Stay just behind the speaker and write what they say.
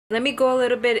Let me go a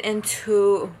little bit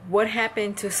into what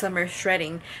happened to summer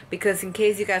shredding, because in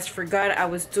case you guys forgot, I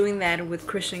was doing that with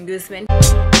Christian Guzman.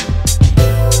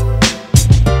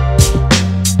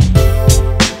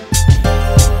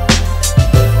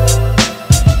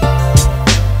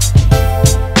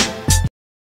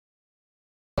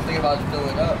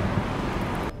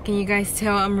 Can you guys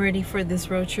tell I'm ready for this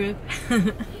road trip?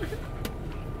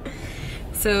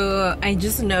 So I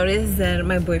just noticed that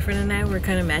my boyfriend and I were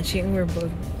kind of matching. We're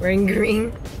both wearing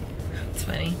green. It's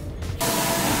funny.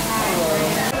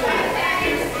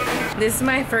 This is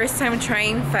my first time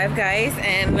trying Five Guys,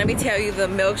 and let me tell you, the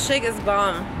milkshake is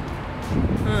bomb.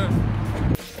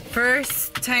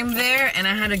 First time there, and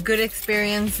I had a good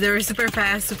experience. They were super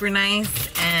fast, super nice,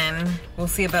 and we'll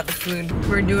see about the food.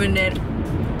 We're doing it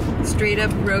straight up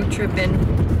road tripping,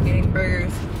 getting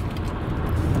burgers.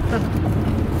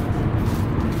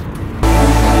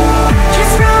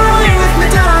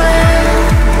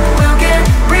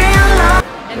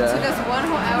 And it took us 1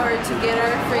 whole hour to get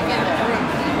our freaking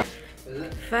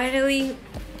room. Finally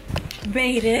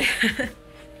made it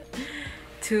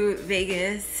to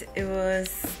Vegas.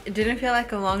 It didn't feel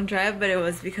like a long drive, but it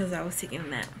was because I was taking a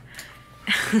nap.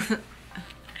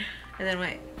 And then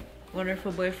my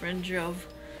wonderful boyfriend drove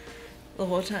the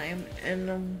whole time,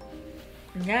 and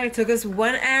yeah, it took us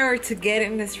 1 hour to get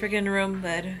in this freaking room,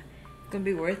 but it's gonna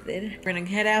be worth it. We're gonna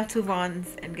head out to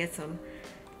Vaughn's and get some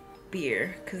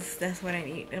beer, because that's what I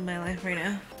need in my life right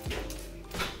now.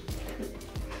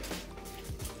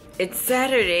 It's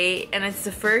Saturday, and it's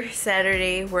the first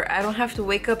Saturday where I don't have to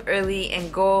wake up early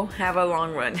and go have a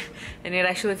long run, and it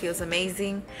actually feels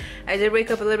amazing. I did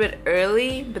wake up a little bit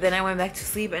early, but then I went back to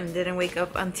sleep and didn't wake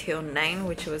up until 9,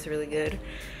 which was really good.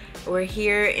 We're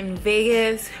here in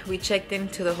Vegas. We checked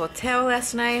into the hotel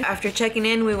last night. After checking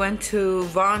in, we went to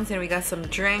Vaughn's and we got some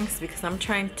drinks, because I'm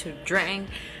trying to drink,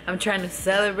 I'm trying to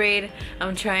celebrate,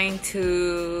 I'm trying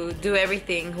to do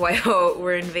everything while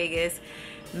we're in Vegas.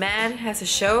 Matt has a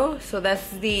show, so that's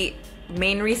the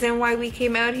main reason why we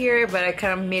came out here, but I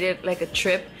kind of made it like a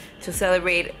trip to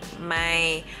celebrate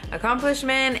my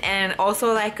accomplishment, and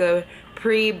also like a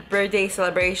pre-birthday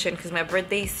celebration, because my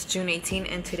birthday is June 18th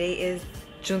and today is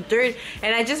June 3rd,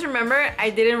 and I just remember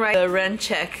I didn't write the rent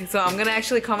check, so I'm gonna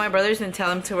actually call my brothers and tell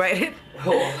them to write it.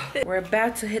 We're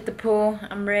about to hit the pool.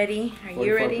 I'm ready. Are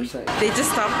you ready? They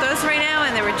just stopped us right now,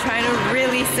 and they were trying to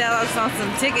really sell us on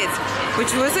some tickets,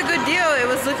 which was a good deal. It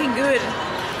was looking good.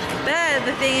 But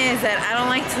the thing is that I don't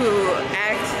like to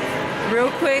act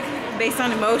real quick based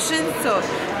on emotions, so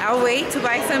I'll wait to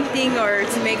buy something or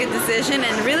to make a decision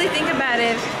and really think about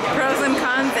it, pros and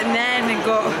cons, and then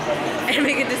go and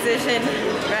make a decision,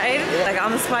 right? Like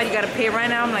on the spot, you gotta pay right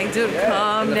now. I'm like, dude,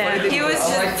 calm down. He was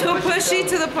just too pushy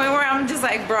to the point where I'm just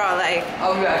like, bro, like,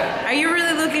 are you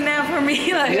really looking out for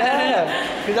me? Like,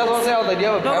 yeah.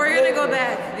 But we're gonna go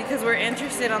back because we're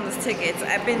interested on those tickets.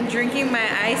 I've been drinking my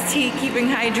iced tea, keeping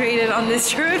hydrated on this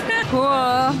trip.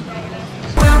 Cool.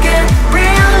 We'll get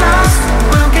real lost,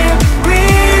 we'll get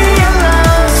real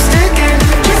lost again.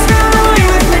 Just run away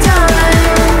with me, darling.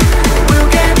 We'll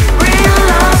get real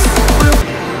lost.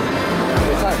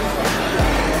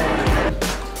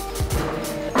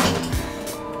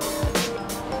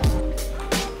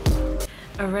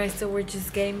 Alright, so we're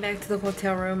just getting back to the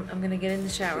hotel room. I'm gonna get in the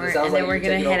shower, and then we're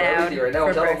gonna head out right now.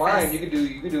 for breakfast. Mine, you can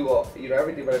do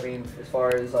everything, but I mean, as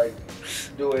far as like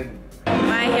doing.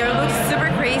 My hair looks super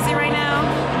crazy right now.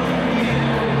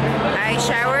 I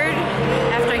showered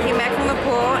after I came back from the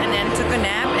pool and then took a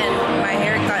nap, and my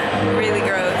hair got really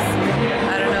gross.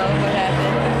 I don't know what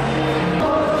happened.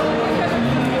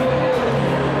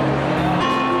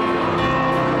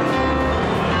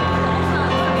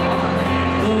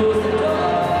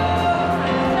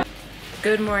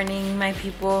 Good morning, my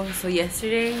people. So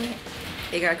yesterday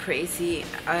it got crazy.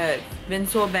 I've been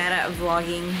so bad at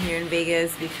vlogging here in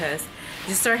Vegas because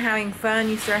you start having fun,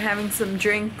 you start having some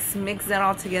drinks, mix that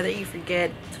all together, you forget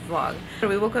to vlog.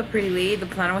 We woke up pretty late. The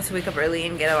plan was to wake up early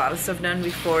and get a lot of stuff done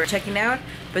before checking out,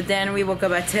 but then we woke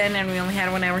up at 10 and we only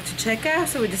had 1 hour to check out,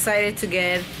 so we decided to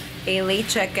get a late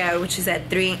checkout, which is at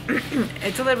 3.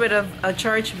 It's a little bit of a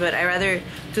charge, but I'd rather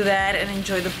do that and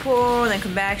enjoy the pool and then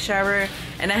come back, shower,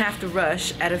 and I have to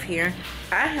rush out of here.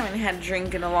 I haven't had a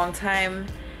drink in a long time,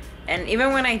 and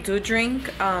even when I do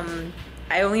drink,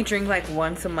 I only drink like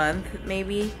once a month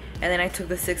maybe, and then I took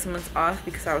the 6 months off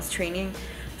because I was training.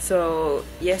 So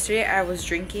yesterday I was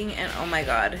drinking, and oh my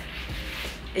god,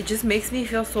 it just makes me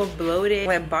feel so bloated.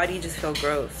 My body just felt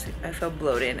gross. I felt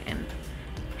bloated and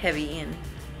heavy, and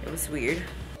it was weird.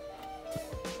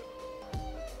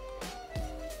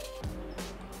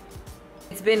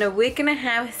 It's been a week and a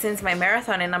half since my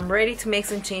marathon and I'm ready to make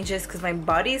some changes because my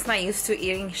body is not used to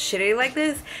eating shitty like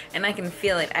this, and I can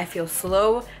feel it. I feel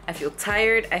slow, I feel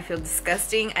tired, I feel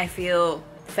disgusting, I feel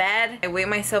fat. I weighed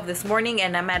myself this morning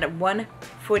and I'm at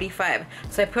 145,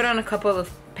 so I put on a couple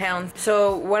of pounds.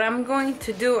 So what I'm going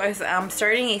to do is I'm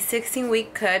starting a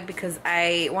 16-week cut because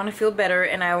I want to feel better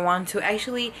and I want to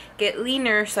actually get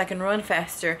leaner so I can run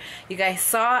faster. You guys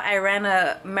saw I ran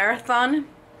a marathon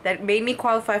that made me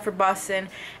qualify for Boston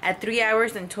at 3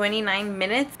 hours and 29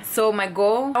 minutes. So my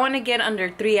goal, I want to get under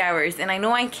 3 hours, and I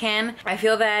know I can. I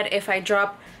feel that if I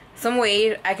drop some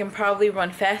weight, I can probably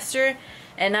run faster.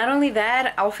 And not only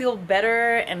that, I'll feel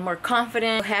better and more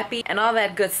confident, happy, and all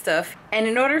that good stuff. And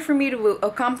in order for me to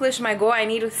accomplish my goal, I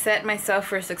need to set myself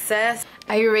for success.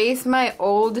 I erased my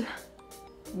old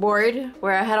board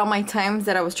where I had all my times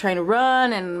that I was trying to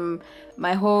run and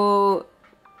my whole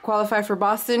qualify for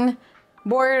Boston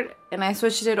board, and I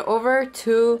switched it over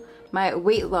to my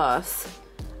weight loss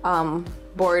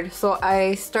board. So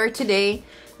I start today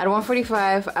at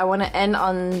 145. I want to end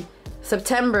on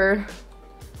September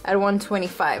at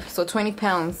 125, so 20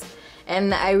 pounds.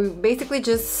 And I basically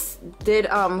just did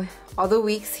all the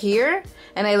weeks here,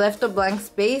 and I left a blank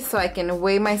space so I can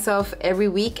weigh myself every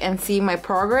week and see my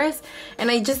progress. And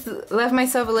I just left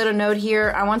myself a little note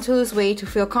here. I want to lose weight to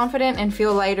feel confident and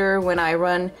feel lighter when I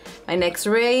run my next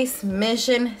race.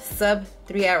 Mission sub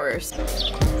 3 hours.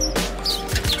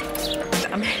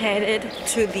 I'm headed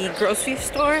to the grocery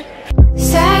store.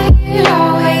 Said you'd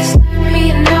always let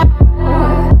me know,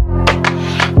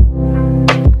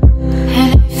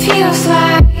 and it feels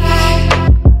like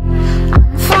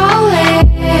I'm falling.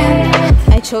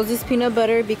 I chose this peanut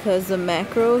butter because the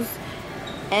macros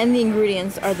and the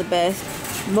ingredients are the best.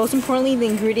 Most importantly, the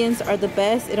ingredients are the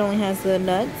best. It only has the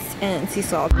nuts and sea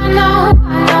salt. I know,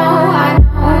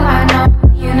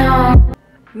 you know.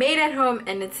 Made at home,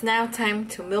 and it's now time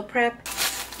to meal prep.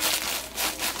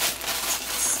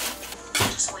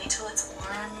 Just wait till it's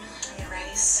warm and the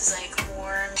rice is like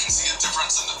warm. You can see a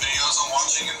difference in the videos I'm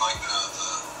watching and like the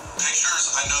pictures.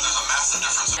 I know there's a massive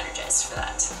difference. Energized for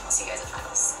that. I'll see you guys at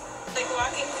finals. Like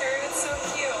walking through, it's so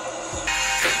cute.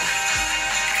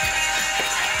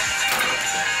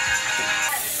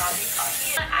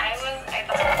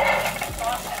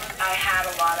 I had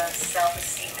a lot of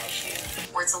self-esteem issues.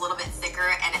 Where it's a little bit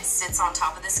thicker and it sits on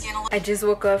top of the skin a little. I just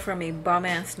woke up from a bomb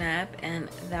ass nap and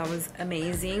that was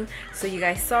amazing. So you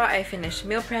guys saw I finished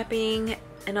meal prepping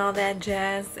and all that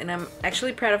jazz, and I'm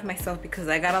actually proud of myself because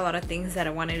I got a lot of things that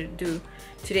I wanted to do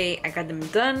today. I got them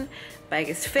done. Bag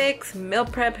is fixed, meal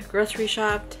prep, grocery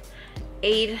shopped,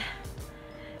 ate,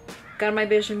 got my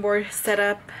vision board set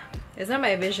up. It's not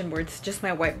my vision board, it's just my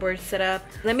whiteboard set up.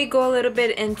 Let me go a little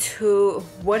bit into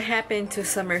what happened to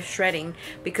summer shredding,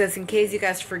 because in case you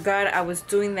guys forgot, I was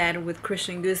doing that with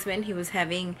Christian Guzman. He was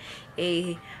having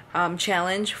a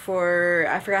challenge for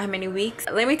I forgot how many weeks.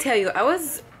 Let me tell you, I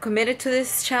was committed to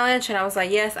this challenge and I was like,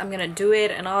 yes, I'm gonna do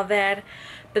it and all that.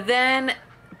 But then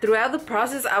throughout the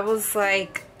process, I was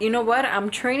like, you know what, I'm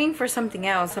training for something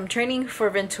else. I'm training for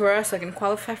Ventura so I can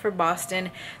qualify for Boston.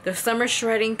 The summer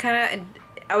shredding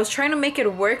I was trying to make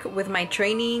it work with my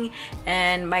training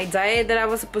and my diet that I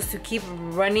was supposed to keep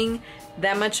running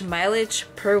that much mileage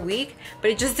per week, but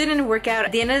it just didn't work out.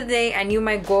 At the end of the day, I knew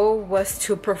my goal was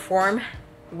to perform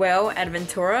well at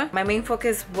Ventura. My main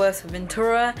focus was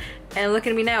Ventura, and look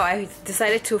at me now. I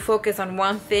decided to focus on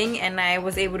one thing and I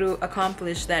was able to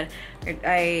accomplish that.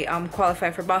 I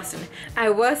qualified for Boston. I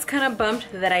was kind of bummed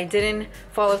that I didn't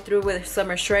follow through with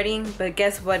summer shredding, but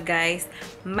guess what, guys?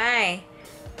 My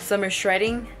summer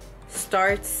shredding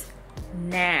starts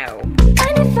now.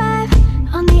 95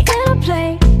 on the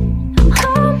interplay. I'm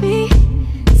homie,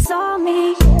 it's all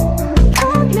me.